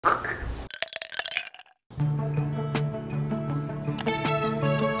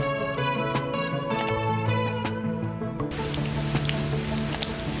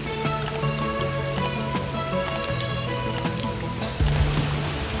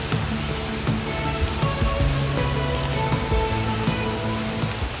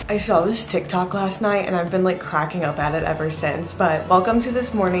I saw this TikTok last night and I've been like cracking up at it ever since, but welcome to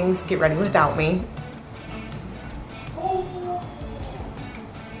this morning's Get Ready Without Me.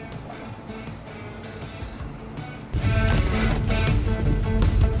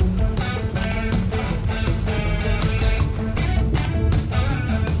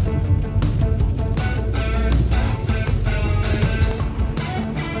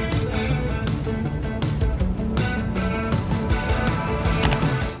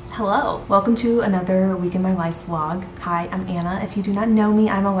 Hello, welcome to another week in my life vlog. Hi, I'm Anna. If you do not know me,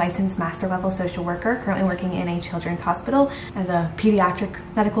 I'm a licensed master level social worker, currently working in a children's hospital as a pediatric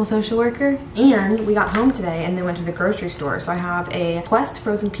medical social worker. And we got home today and then went to the grocery store. So I have a Quest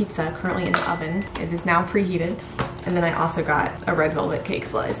frozen pizza currently in the oven. It is now preheated. And then I also got a red velvet cake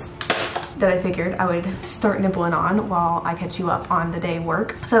slice that I figured I would start nibbling on while I catch you up on the day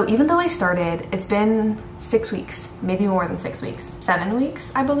work. So even though I started, it's been 6 weeks, maybe more than 6 weeks, 7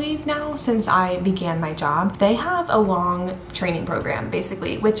 weeks, I believe now, since I began my job. They have a long training program,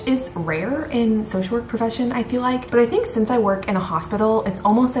 basically, which is rare in social work profession, I feel like. But I think since I work in a hospital, it's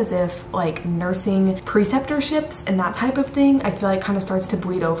almost as if like nursing preceptorships and that type of thing, I feel like kind of starts to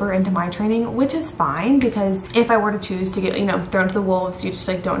bleed over into my training, which is fine because if I were to choose to get, thrown to the wolves, you just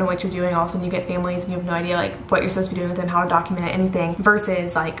like don't know what you're doing. All of a sudden you get families and you have no idea like what you're supposed to be doing with them, how to document it, anything,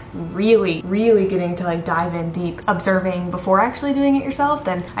 versus like really getting to like dive in deep, observing before actually doing it yourself,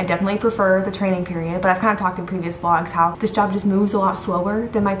 then I definitely prefer the training period. But I've kind of talked in previous vlogs how this job just moves a lot slower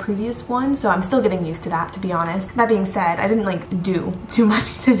than my previous one, so I'm still getting used to that, to be honest. That being said, I didn't like do too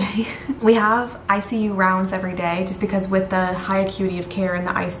much today. We have ICU rounds every day just because with the high acuity of care in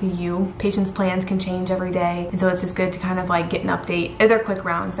the ICU, patients' plans can change every day, and so it's just good to kind of like get an update. They're quick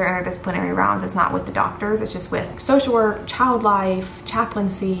rounds, they're interdisciplinary rounds. It's not with the doctors, it's just with social work, child life,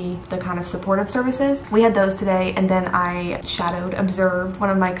 chaplaincy, the kind of supportive services. We had those today, and then I observed one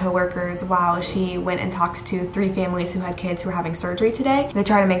of my coworkers while she went and talked to 3 families who had kids who were having surgery today. They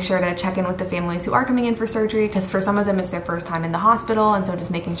try to make sure to check in with the families who are coming in for surgery because for some of them it's their first time in the hospital, and so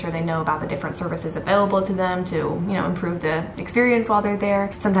just making sure they know about the different services available to them to, improve the experience while they're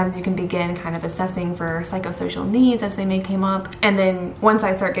there. Sometimes you can begin kind of assessing for psychosocial needs as they may come up. And then once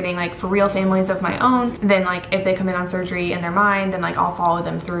I start getting like for real families of my own, then like if they come in on surgery in their mind, then like I'll follow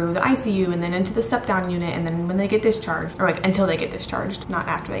them through the ICU and then into the step down unit, and then when they get discharged, or like until they get discharged, not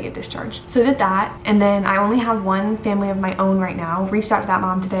after they get discharged. So I did that, and then I only have one family of my own right now. Reached out to that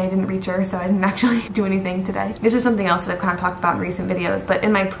mom today, didn't reach her, so I didn't actually do anything today. This is something else that I've kind of talked about in recent videos, but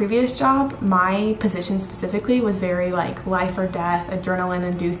in my previous job, my position specifically was very like life or death, adrenaline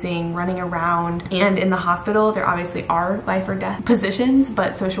inducing, running around, and in the hospital there obviously are life or death positions,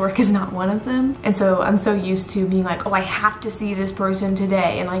 but social work is not one of them. And so I'm so used to being like, oh, I have to see this person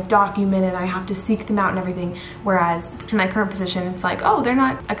today and like document it, I have to seek them out and everything. Whereas in my current position, it's like, oh,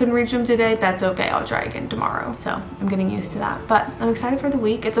 I couldn't reach them today, that's okay, I'll try again tomorrow. So I'm getting used to that, but I'm excited for the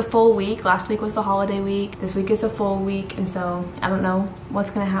week. It's a full week. Last week was the holiday week. This week is a full week, and so I don't know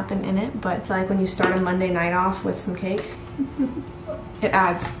what's gonna happen in it, but I feel like when you start a Monday night off with some cake, it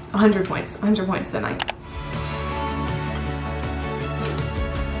adds 100 points to the night.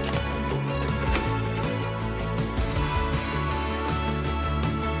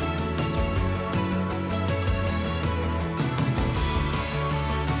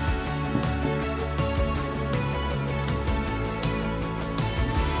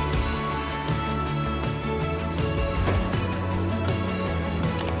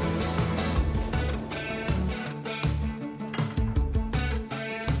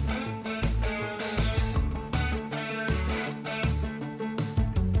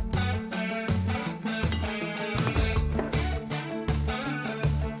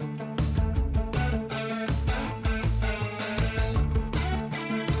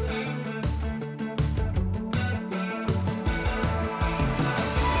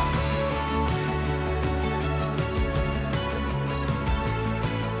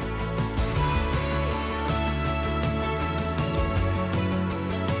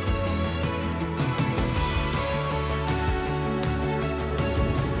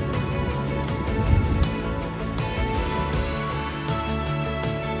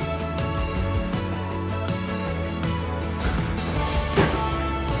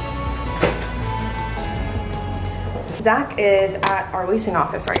 Zach is at our leasing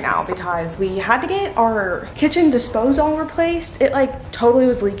office right now because we had to get our kitchen disposal replaced. It like totally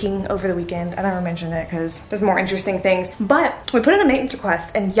was leaking over the weekend. I never mentioned it because there's more interesting things, but we put in a maintenance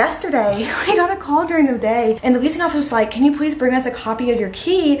request, and yesterday we got a call during the day and the leasing office was like, can you please bring us a copy of your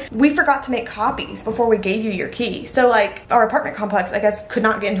key? We forgot to make copies before we gave you your key. So like our apartment complex, I guess, could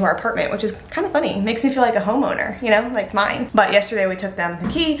not get into our apartment, which is kind of funny. It makes me feel like a homeowner, you know, like it's mine. But yesterday we took them the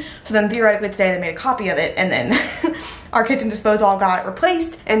key, so then theoretically today they made a copy of it, and then our kitchen disposal got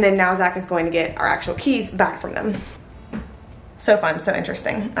replaced, and then now Zach is going to get our actual keys back from them. So fun, so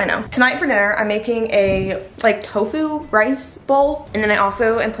interesting, I know. Tonight for dinner, I'm making a like tofu rice bowl, and then I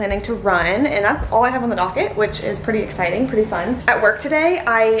also am planning to run, and that's all I have on the docket, which is pretty exciting, pretty fun. At work today,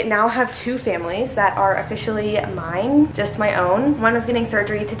 I now have 2 families that are officially mine, just my own. One was getting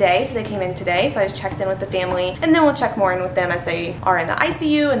surgery today, so they came in today, so I just checked in with the family, and then we'll check more in with them as they are in the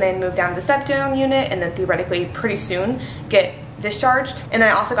ICU, and then move down to the step-down unit, and then theoretically pretty soon get discharged. And then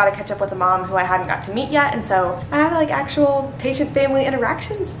I also got to catch up with a mom who I hadn't got to meet yet, and so I had like actual patient family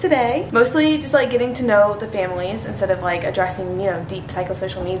interactions today, mostly just like getting to know the families instead of like addressing, you know, deep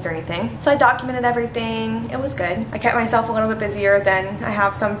psychosocial needs or anything. So I documented everything. It was good. I kept myself a little bit busier than I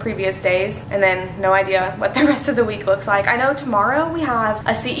have some previous days, and then no idea what the rest of the week looks like. I know tomorrow we have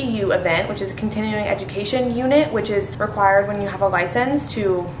a CEU event, which is a continuing education unit, which is required when you have a license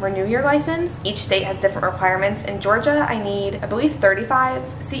to renew your license. Each state has different requirements. In Georgia, I need, I believe, 35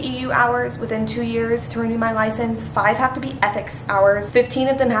 CEU hours within 2 years to renew my license. 5 have to be ethics hours. 15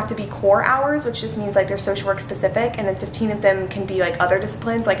 of them have to be core hours, which just means like they're social work specific, and then 15 of them can be like other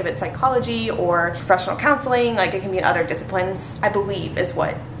disciplines, like if it's psychology or professional counseling, like it can be other disciplines, I believe is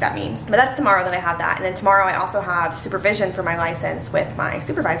what that means. But that's tomorrow that I have that. And then tomorrow I also have supervision for my license with my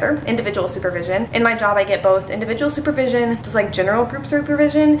supervisor, individual supervision. In my job I get both individual supervision, just like general group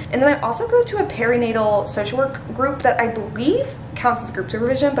supervision, and then I also go to a perinatal social work group that I believe counts as group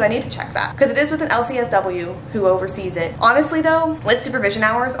supervision, but I need to check that because it is with an LCSW who oversees it. Honestly though, with supervision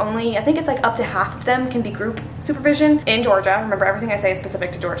hours, only I think it's like up to half of them can be group supervision in Georgia. Remember, everything I say is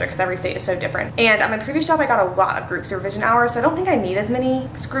specific to Georgia because every state is so different. And at my previous job I got a lot of group supervision hours, so I don't think I need as many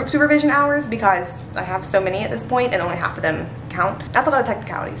group supervision hours because I have so many at this point and only half of them count. That's a lot of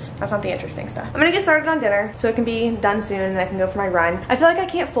technicalities. That's not the interesting stuff. I'm gonna get started on dinner so it can be done soon and I can go for my run. I feel like I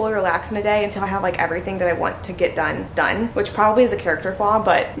can't fully relax in a day until I have like everything that I want to get done, which probably is a character flaw,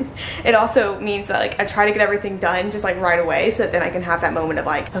 but it also means that like I try to get everything done just like right away so that then I can have that moment of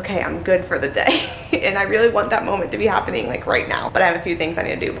like, okay, I'm good for the day. And I really want that moment to be happening like right now, but I have a few things I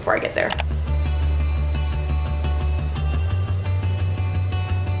need to do before I get there.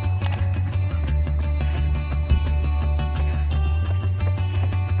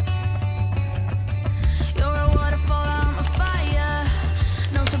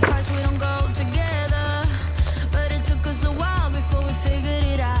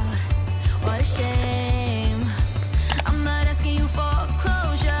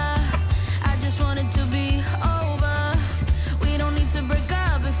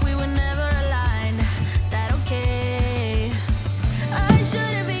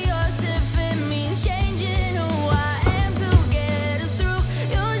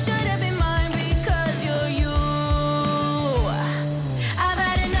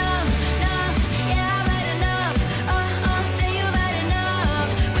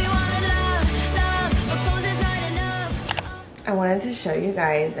 I wanted to show you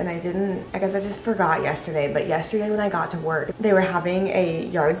guys, and I guess I just forgot yesterday, but yesterday when I got to work, they were having a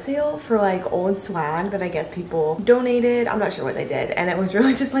yard sale for like old swag that I guess people donated. I'm not sure what they did. And it was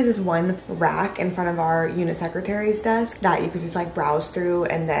really just like this one rack in front of our unit secretary's desk that you could just like browse through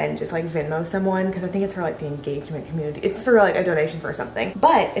and then just like Venmo someone, because I think it's for like the engagement community. It's for like a donation for something.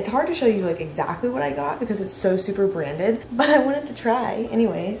 But it's hard to show you like exactly what I got because it's so super branded, but I wanted to try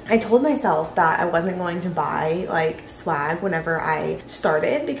anyways. I told myself that I wasn't going to buy like swag whenever I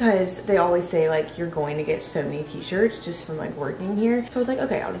started because they always say like you're going to get so many t-shirts just from like working here. So I was like,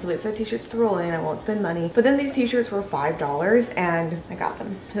 okay, I'll just wait for the t-shirts to roll in. I won't spend money. But then these t-shirts were $5 and I got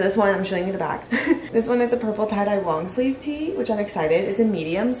them. So this one, I'm showing you the back. This one is a purple tie-dye long sleeve tee, which I'm excited. It's in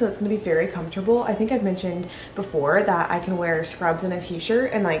medium, so it's gonna be very comfortable. I think I've mentioned before that I can wear scrubs in a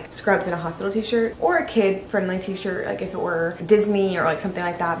t-shirt and like scrubs in a hospital t-shirt, or a kid-friendly t-shirt, like if it were Disney or like something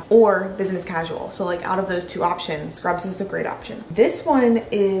like that, or business casual. So like out of those two options, scrubs is a great option. This one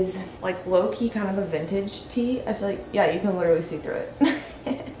is like low-key kind of a vintage tee. I feel like, yeah, you can literally see through it.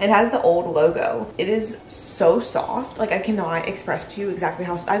 It has the old logo. It is so soft. Like I cannot express to you exactly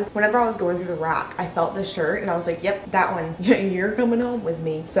how, whenever I was going through the rack, I felt the shirt and I was like, yep, that one, you're coming home with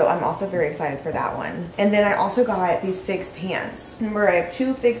me. So I'm also very excited for that one. And then I also got these Figs pants. Remember, I have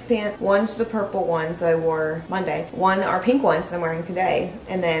 2 Figs pants. One's the purple ones that I wore Monday. One are pink ones that I'm wearing today.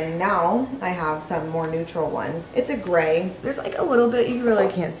 And then now I have some more neutral ones. It's a gray. There's like a little bit, you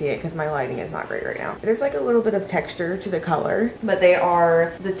really can't see it because my lighting is not great right now. There's like a little bit of texture to the color, but they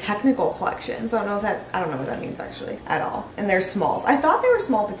are the technical collection. So I don't know if that, I don't know what that means actually at all. And they're smalls. I thought they were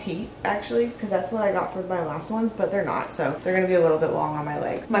small petite actually, because that's what I got for my last ones, but they're not. So they're gonna be a little bit long on my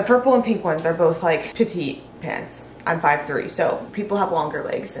legs. My purple and pink ones are both like petite pants. I'm 5'3", so people have longer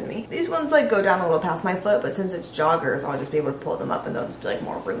legs than me. These ones like go down a little past my foot, but since it's joggers, I'll just be able to pull them up and they'll just be like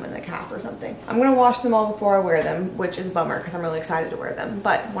more room in the calf or something. I'm gonna wash them all before I wear them, which is a bummer because I'm really excited to wear them,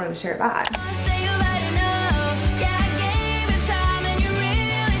 but wanted to share that.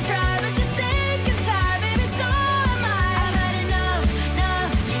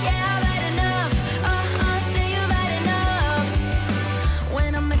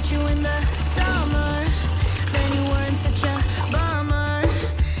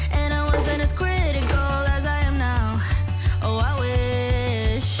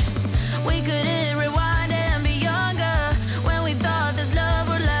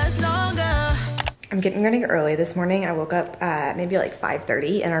 I'm getting ready early this morning. I woke up at maybe like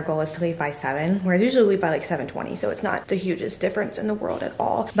 5:30 and our goal is to leave by 7, whereas usually we leave by like 7:20, so it's not the hugest difference in the world at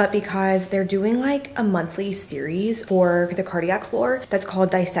all. But because they're doing like a monthly series for the cardiac floor that's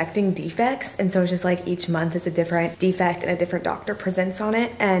called Dissecting Defects, and so it's just like each month is a different defect and a different doctor presents on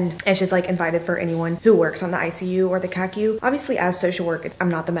it, and it's just like invited for anyone who works on the ICU or the CACU. Obviously as social work, I'm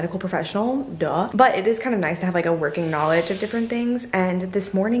not the medical professional, duh, but it is kind of nice to have like a working knowledge of different things. And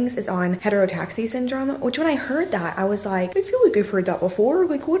this morning's is on heterotaxy syndrome, which when I heard that, I was like, I feel like I've heard that before.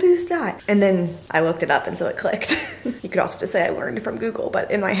 Like, what is that? And then I looked it up and so it clicked. You could also just say I learned from Google, but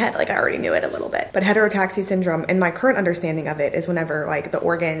in my head, like I already knew it a little bit. But heterotaxy syndrome, and my current understanding of it is whenever like the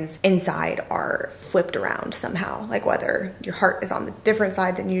organs inside are flipped around somehow, like whether your heart is on the different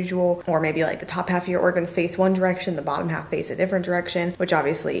side than usual, or maybe like the top half of your organs face one direction, the bottom half face a different direction, which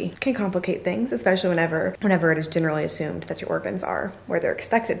obviously can complicate things, especially whenever it is generally assumed that your organs are where they're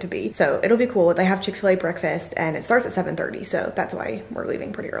expected to be. So it'll be cool. They have Chick-fil-A breakfast and it starts at 7:30, so that's why we're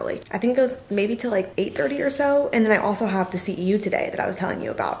leaving pretty early. I think it goes maybe to like 8:30 or so, and then I also have the CEU today that I was telling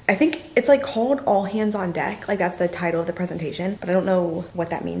you about. I think it's like called All Hands on Deck, like that's the title of the presentation, but I don't know what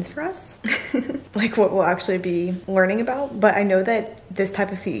that means for us. Like what we'll actually be learning about, but I know that this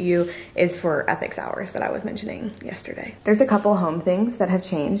type of CEU is for ethics hours that I was mentioning yesterday. There's a couple home things that have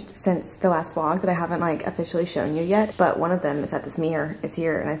changed since the last vlog that I haven't like officially shown you yet, but one of them is that this mirror is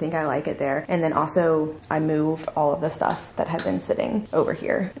here and I think I like it there. And then also I moved all of the stuff that had been sitting over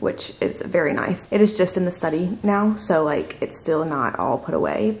here, which is very nice. It is just in the study now, so like it's still not all put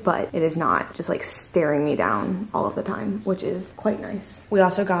away, but it is not just like staring me down all of the time, which is quite nice. We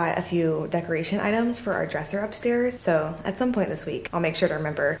also got a few decoration items for our dresser upstairs, so at some point this week I'll make sure to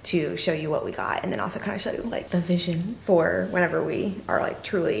remember to show you what we got, and then also kind of show you like the vision for whenever we are like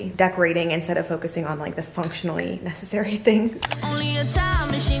truly decorating instead of focusing on like the functionally necessary things. Only a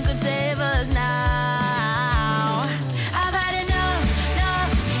time machine could save us now.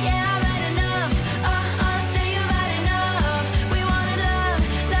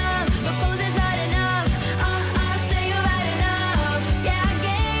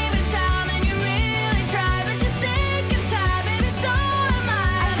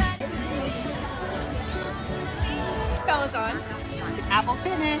 Apple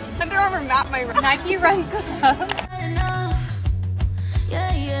Fitness. Under Armour map my Nike Run Club.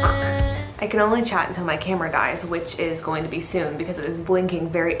 I can only chat until my camera dies, which is going to be soon because it is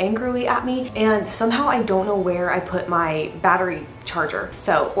blinking very angrily at me, and somehow I don't know where I put my battery charger,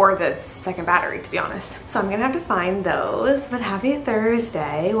 or the second battery, to be honest. So I'm gonna have to find those, but happy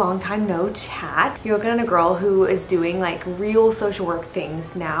Thursday, long time no chat. You're looking at a girl who is doing like real social work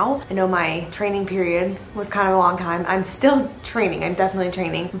things now. I know my training period was kind of a long time. I'm still training, I'm definitely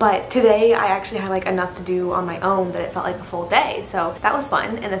training, but today I actually had like enough to do on my own that it felt like a full day, so that was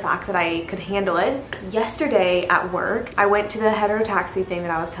fun, and the fact that I could handle it. Yesterday at work, I went to the heterotaxy thing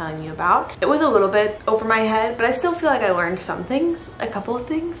that I was telling you about. It was a little bit over my head, but I still feel like I learned something. things, a couple of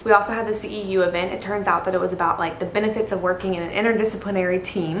things. We also had the CEU event. It turns out that it was about like the benefits of working in an interdisciplinary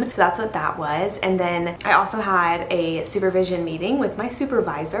team. So that's what that was. And then I also had a supervision meeting with my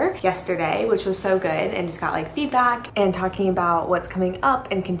supervisor yesterday, which was so good, and just got like feedback and talking about what's coming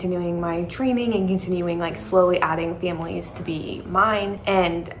up and continuing my training and continuing like slowly adding families to be mine.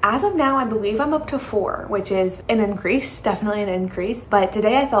 And as of now, I believe I'm up to 4, which is an increase, definitely an increase. But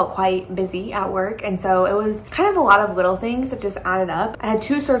today I felt quite busy at work, and so it was kind of a lot of little things that just added up. I had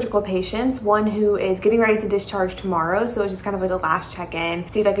 2 surgical patients, one who is getting ready to discharge tomorrow, so it was just kind of like a last check-in,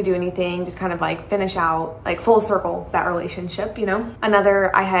 see if I could do anything, just kind of like finish out, like full circle that relationship, you know?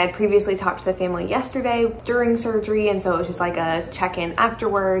 Another, I had previously talked to the family yesterday during surgery, and so it was just like a check-in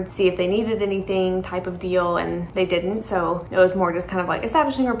afterwards, see if they needed anything type of deal, and they didn't. So it was more just kind of like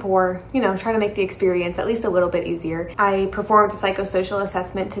establishing rapport, you know, trying to make the experience at least a little bit easier. I performed a psychosocial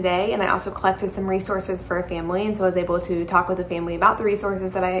assessment today, and I also collected some resources for a family, and so I was able to talk with the family about the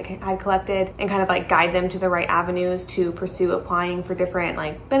resources that I had collected and kind of like guide them to the right avenues to pursue applying for different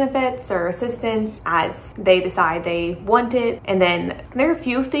like benefits or assistance as they decide they want it. And then there are a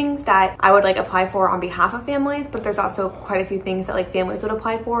few things that I would like apply for on behalf of families, but there's also quite a few things that like families would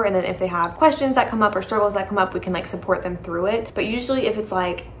apply for, and then if they have questions that come up or struggles that come up, we can like support them through it. But usually if it's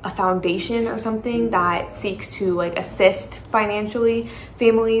like a foundation or something that seeks to like assist financially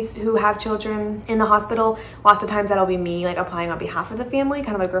families who have children in the hospital, lots of times that'll be me like applying on behalf of the family,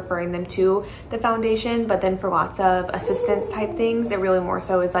 kind of like referring them to the foundation. But then for lots of assistance type things, it really more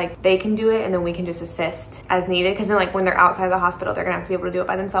so is like they can do it and then we can just assist as needed, because then like when they're outside of the hospital, they're gonna have to be able to do it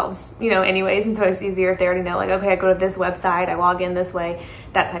by themselves, you know, anyways. And so it's easier if they already know like, okay, I go to this website, I log in this way,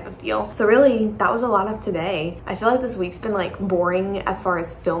 that type of deal. So really that was a lot of today. I feel like this week's been like boring as far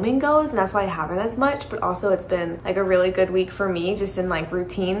as filming goes, and that's why I haven't as much, but also it's been like a really good week for me just in like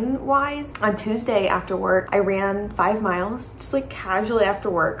routine wise. On Tuesday after work, I ran 5 miles just like casually after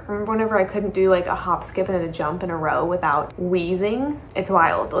work. Remember whenever I couldn't do like a hop, skip, and a jump in a row without wheezing? It's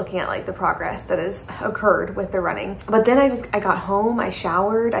wild looking at like the progress that has occurred with the running. But then I got home, I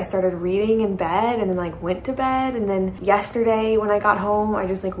showered, I started reading in bed, and then like went to bed. And then yesterday when I got home, I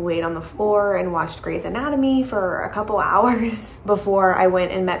just like laid on the floor and watched Grey's Anatomy for a couple hours before I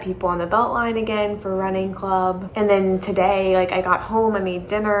went and met people on the Beltline again for running club. And then today, like I got home, I made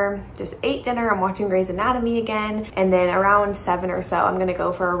dinner, just ate dinner, I'm watching Grey's Anatomy again, and then around 7 or so I'm gonna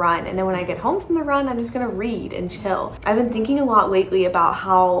go for a run. And then when I get home from the run, I'm just gonna read and chill. I've been thinking a lot lately about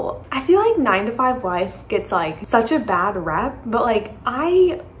how I feel like 9 to 5 life gets like such a bad rep, but like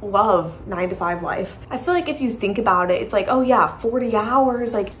I love 9 to 5 life. I feel like if you think about it, it's like, oh yeah, 40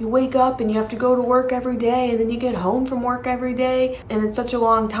 hours, like you wake up and you have to go to work every day, and then you get home from work every day, and it's such a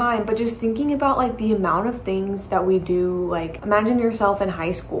long time. But just thinking about like the amount of things that we do, like imagine yourself in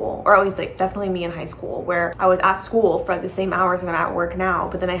high school, or at least like definitely me in high school, where I was at school for the same hours that I'm at work now,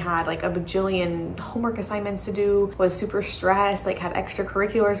 but then I had like a bajillion homework assignments to do, was super stressed, like had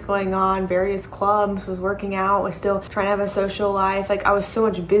extracurriculars going on, various clubs, was working out, was still trying to have a social life. Like I was so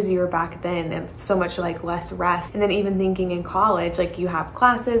much busier back then and so much like less rest. And then even thinking in college, like you have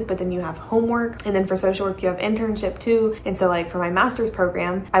classes, but then you have homework, and then for social work you have internship too. And so like for my master's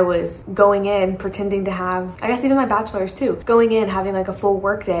program, I was going in pretending to have, I guess even my bachelor's too, going in having like a full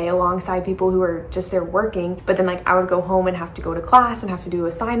work day alongside people who are just there working, but then like I would go home and have to go to class and have to do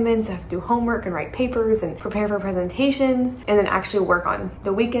assignments, and have to do homework and write papers and prepare for presentations, and then actually work on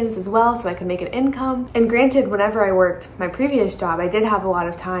the weekends as well so I could make an income. And granted, whenever I worked my previous job, I did have a lot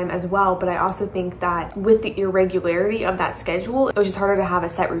of time as well, but I also think that with the irregularity of that schedule, it was just harder to have a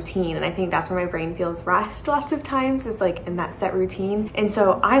set routine. And I think that's where my brain feels rest lots of times, is like in that set routine. And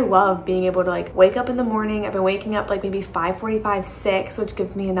so I love being able to like wake up in the morning. I've been waking up like maybe 5:45, 6, which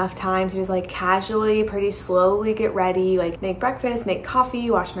gives me enough time to just like casually, pretty slowly get ready, like make breakfast, make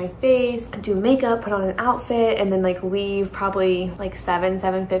coffee, wash my face, do makeup, put on an outfit, and then like leave probably like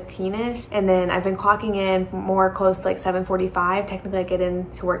 7:15ish. And then I've been clocking in more close to like 7:45. Technically I get in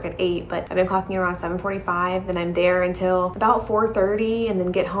to work at 8, but I've been clocking around 7:45. Then I'm there until about 4:30, and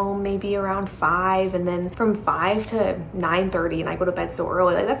then get home maybe around 5, and then from 5 to 9:30, and I go to bed so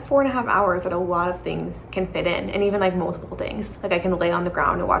early. Like that's 4.5 hours that a lot of things can fit in, and even like multiple things. Like I can lay on the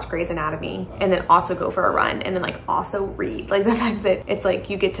ground and watch Grey's Anatomy, and then also go for a run, and then like also read. Like the fact that it's like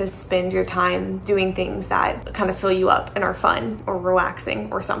you get to spend your time doing things that kind of fill you up and are fun or relaxing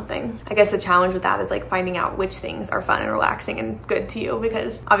or something. I guess the challenge with that is like finding out which things are fun and relaxing and good to you, because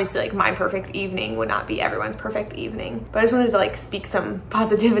because obviously like my perfect evening would not be everyone's perfect evening. But I just wanted to like speak some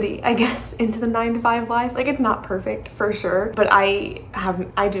positivity, I guess, into the 9-to-5 life. Like, it's not perfect for sure, but I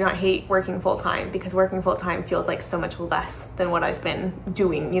do not hate working full-time, because working full-time feels like so much less than what I've been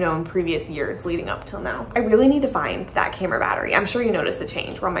doing, you know, in previous years leading up till now. I really need to find that camera battery. I'm sure you noticed the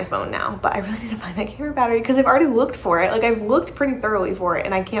change. We're on my phone now, but I really need to find that camera battery because I've already looked for it. Like, I've looked pretty thoroughly for it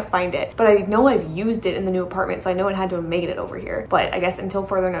and I can't find it, but I know I've used it in the new apartment, so I know it had to have made it over here. But I guess until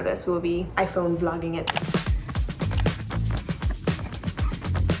further notice, we will be iPhone vlogging it.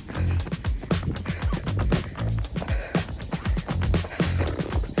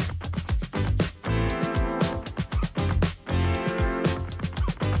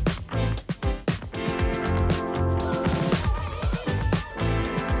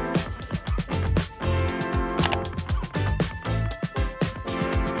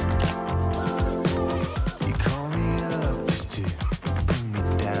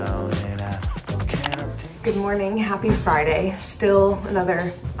 Good morning, happy Friday. Still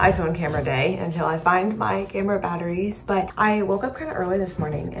another iPhone camera day until I find my camera batteries. But I woke up kind of early this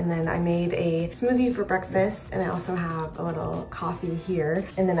morning and then I made a smoothie for breakfast, and I also have a little coffee here.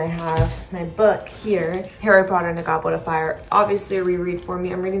 And then I have my book here, Harry Potter and the Goblet of Fire. Obviously a reread for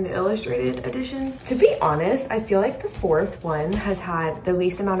me. I'm reading the illustrated editions. To be honest, I feel like the fourth one has had the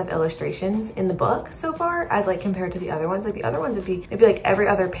least amount of illustrations in the book so far, as like compared to the other ones. Like the other ones it'd be like every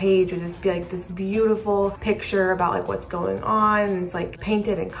other page would just be like this beautiful picture about like what's going on, and it's like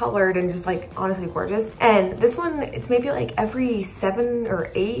painted and colored and just like honestly gorgeous. And this one, it's maybe like every 7 or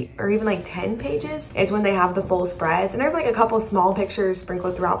 8 or even like 10 pages is when they have the full spreads, and there's like a couple small pictures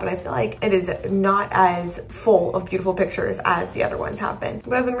sprinkled throughout, but I feel like it is not as full of beautiful pictures as the other ones have been.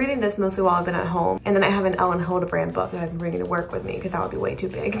 But I've been reading this mostly while I've been at home, and then I have an Ellen Hildebrand book that I've been bringing to work with me because that would be way too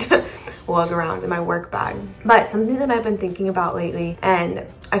big to lug around in my work bag. But something that I've been thinking about lately, and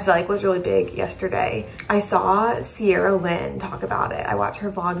I feel like was really big yesterday, I saw Sierra Lynn talk about it. I watch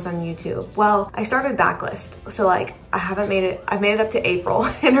her vlogs on YouTube. Well, I started Backlist, so like I've made it up to April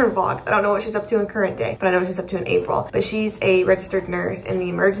in her vlog. I don't know what she's up to in current day, but I know what she's up to in April. But she's a registered nurse in the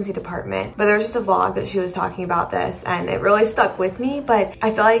emergency department. But there was just a vlog that she was talking about this, and it really stuck with me. But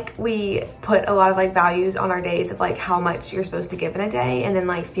I feel like we put a lot of like values on our days of like how much you're supposed to give in a day, and then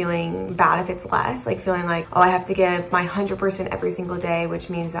like feeling bad if it's less, like feeling like, oh, I have to give my 100% every single day, which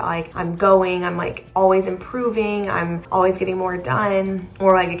means that like I'm like always improving, I'm always getting more done.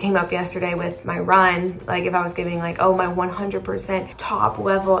 Or like it came up yesterday with my run, like if I was giving like, oh, my 100% top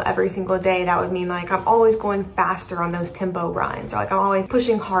level every single day, that would mean like I'm always going faster on those tempo runs, or like I'm always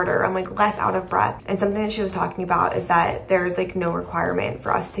pushing harder, I'm like less out of breath. And something that she was talking about is that there's like no requirement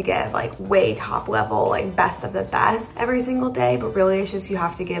for us to give like way top level, like best of the best every single day, but really it's just you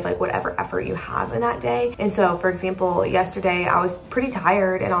have to give like whatever effort you have in that day. And so for example, yesterday I was pretty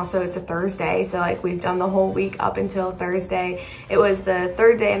tired, and also it's a Thursday, so like we've done the whole week up until Thursday. It was the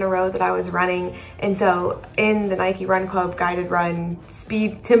 3rd day in a row that I was running, and so in the Nike Run Club guided run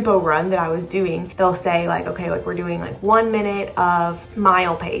speed tempo run that I was doing, they'll say like, okay, like we're doing like 1 minute of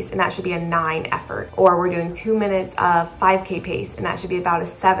mile pace, and that should be a 9 effort, or we're doing 2 minutes of 5K pace, and that should be about a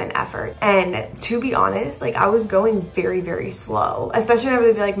 7 effort. And to be honest, like I was going very, very slow, especially whenever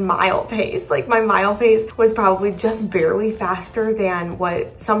they'd be like mile pace. Like my mile pace was probably just barely faster than what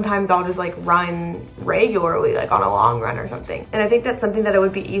sometimes I'll just like run regularly, like on a long run or something. And I think that's something that it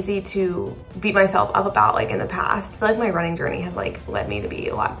would be easy to beat myself up about like in the past. I feel like my running journey has like led me to be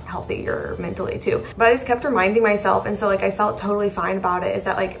a lot healthier mentally too. But I just kept reminding myself, and so like I felt totally fine about it, is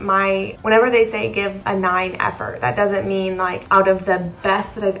that like whenever they say give a 9 effort, that doesn't mean like out of the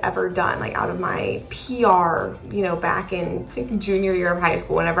best that I've ever done, like out of my PR, you know, back in I think junior year of high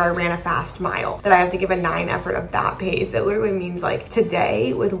school, whenever I ran a fast mile, that I have to give a 9 effort of that pace. It literally means like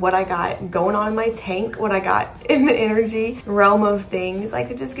today, with what I got going on in my tank, what I got in the energy realm of things, I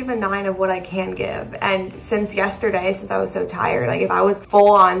could just give a 9 of what I can give. And since yesterday, since I was so tired, like if I was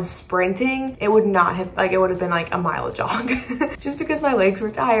full on sprinting, it would not have, like it would have been like a mile jog just because my legs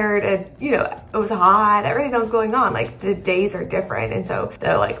were tired, and you know, it was hot, everything that was going on, like the days are different, and so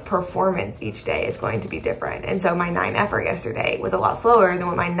the like performance each day is going to be different. And so my 9 effort yesterday was a lot slower than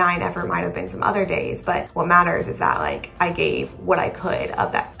what my 9 effort might have been some other days, but what matters is that like I gave what I could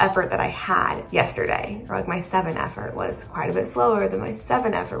of that effort that I had yesterday. Or like my 7 effort was quite a bit slower than my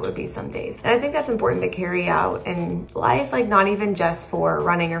 7 effort would be some days. And I think that's important to carry out in life, like not even just for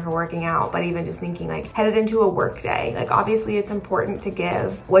running or for working out, but even just thinking like headed into a work day. Like obviously it's important to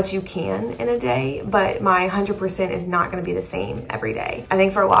give what you can in a day, but my 100% is not going to be the same every day. I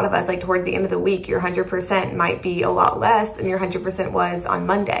think for a lot of us, like towards the end of the week, your 100% might be a lot less than your 100% was on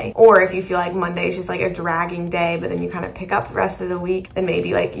Monday. Or if you feel like Monday is just like a dragging day, but then you kind of pick up the rest of the week, week, then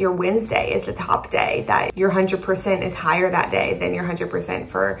maybe like your Wednesday is the top day, that your 100% is higher that day than your 100%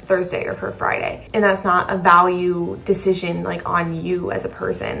 for Thursday or for Friday. And that's not a value decision like on you as a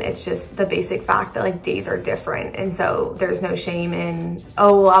person. It's just the basic fact that like days are different. And so there's no shame in,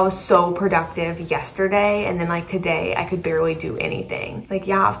 oh, I was so productive yesterday and then like today I could barely do anything. Like,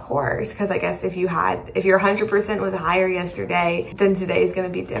 yeah, of course. Because I guess if your 100% was higher yesterday, then today's gonna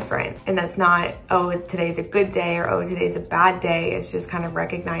be different. And that's not, oh, today's a good day or oh, today's a bad day. It's just kind of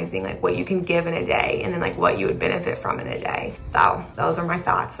recognizing like what you can give in a day and then like what you would benefit from in a day. So those are my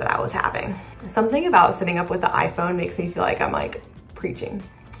thoughts that I was having. Something about sitting up with the iPhone makes me feel like I'm like preaching.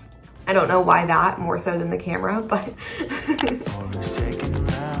 I don't know why that, more so than the camera, but. For a second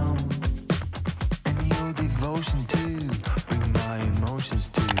round, and your devotion to bring my emotions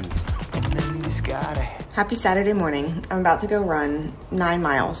to, and then this gotta. Happy Saturday morning. I'm about to go run 9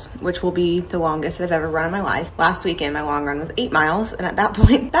 miles, which will be the longest I've ever run in my life. Last weekend, my long run was 8 miles. And at that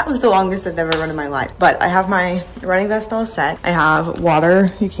point, that was the longest I've ever run in my life. But I have my running vest all set. I have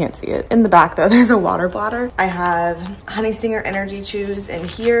water. You can't see it. In the back though, there's a water bladder. I have Honey Stinger energy chews in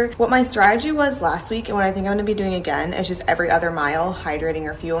here. What my strategy was last week and what I think I'm gonna be doing again is just every other mile, hydrating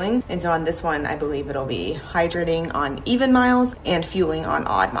or fueling. And so on this one, I believe it'll be hydrating on even miles and fueling on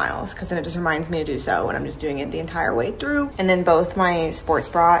odd miles. Cause then it just reminds me to do so when I'm just doing it the entire way through. And then both my sports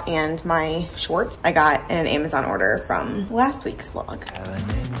bra and my shorts I got in an Amazon order from last week's vlog.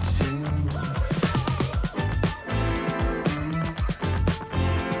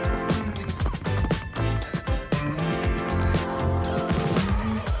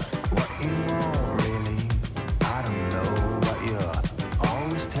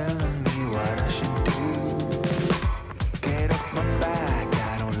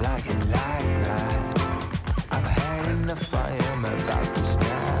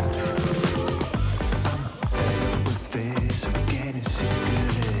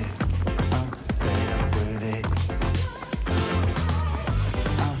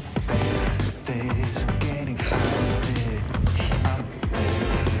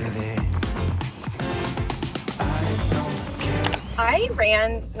 I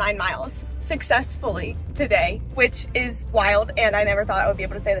ran 9 miles successfully today, which is wild, and I never thought I would be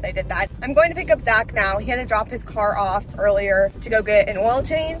able to say that I did that. I'm going to pick up Zach now. He had to drop his car off earlier to go get an oil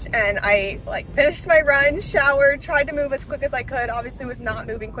change, and I like finished my run, showered, tried to move as quick as I could. Obviously was not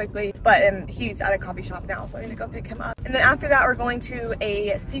moving quickly, but he's at a coffee shop now, so I need to go pick him up. And then after that, we're going to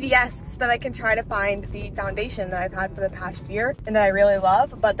a CVS so that I can try to find the foundation that I've had for the past year and that I really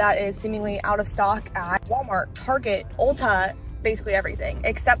love, but that is seemingly out of stock at Walmart, Target, Ulta, basically everything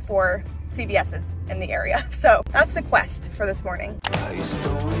except for CVS's in the area. So that's the quest for this morning.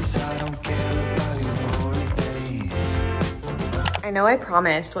 I know I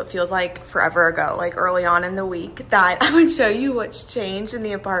promised what feels like forever ago, like early on in the week, that I would show you what's changed in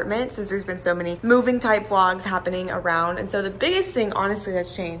the apartment since there's been so many moving type vlogs happening around. And so the biggest thing honestly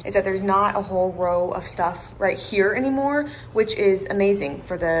that's changed is that there's not a whole row of stuff right here anymore, which is amazing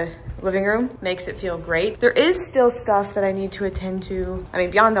for the living room, makes it feel great. There is still stuff that I need to attend to. I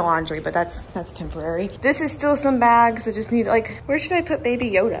mean, beyond the laundry, but that's temporary. This is still some bags that just need, like, where should I put baby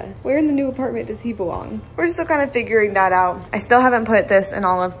Yoda? Where in the new apartment does he belong? We're still kind of figuring that out. I still haven't put this in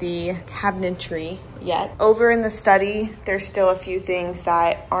all of the cabinetry yet. Over in the study, there's still a few things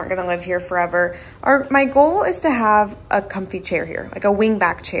that aren't gonna live here forever. My goal is to have a comfy chair here, like a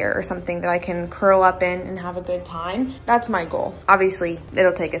wingback chair or something that I can curl up in and have a good time. That's my goal. Obviously,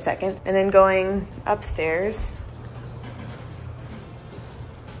 it'll take a second. And then going upstairs,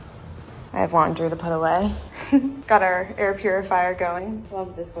 I have laundry to put away. Got our air purifier going.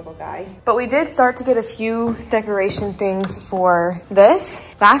 Love this little guy. But we did start to get a few decoration things for this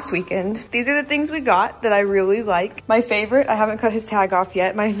last weekend. These are the things we got that I really like. My favorite, I haven't cut his tag off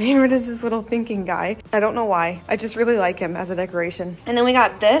yet. My favorite is this little thinking guy. I don't know why. I just really like him as a decoration. And then we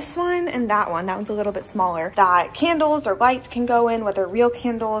got this one and that one. That one's a little bit smaller. That candles or lights can go in, whether real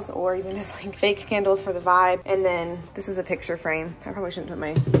candles or even just like fake candles for the vibe. And then this is a picture frame. I probably shouldn't put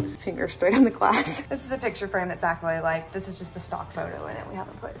my finger straight on the glass. This is a picture frame that Zach really liked. This is just the stock photo in it. We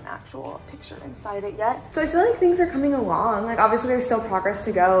haven't put an actual picture inside it yet. So I feel like things are coming along. Like obviously there's still progress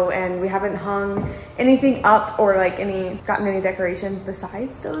to go and we haven't hung anything up or like gotten any decorations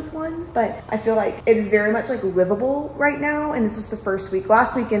besides those ones. But I feel like it is very much like livable right now. And this was the first week.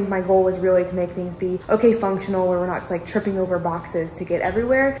 Last weekend, my goal was really to make things be okay functional where we're not just like tripping over boxes to get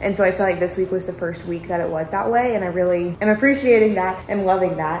everywhere. And so I feel like this week was the first week that it was that way. And I really am appreciating that and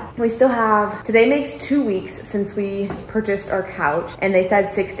loving that. We still have, today makes 2 weeks since we purchased our couch, and they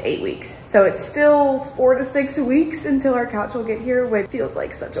said 6 to 8 weeks. So it's still 4 to 6 weeks until our couch will get here, which feels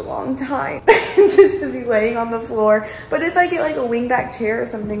like such a long time just to be laying on the floor. But if I get like a wingback chair or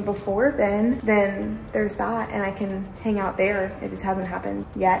something before then there's that, and I can hang out there. It just hasn't happened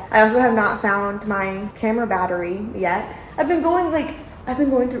yet. I also have not found my camera battery yet. I've been going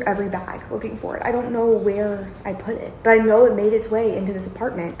through every bag looking for it. I don't know where I put it, but I know it made its way into this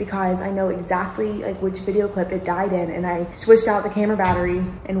apartment because I know exactly like which video clip it died in, and I switched out the camera battery,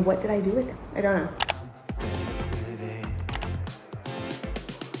 and what did I do with it? I don't know.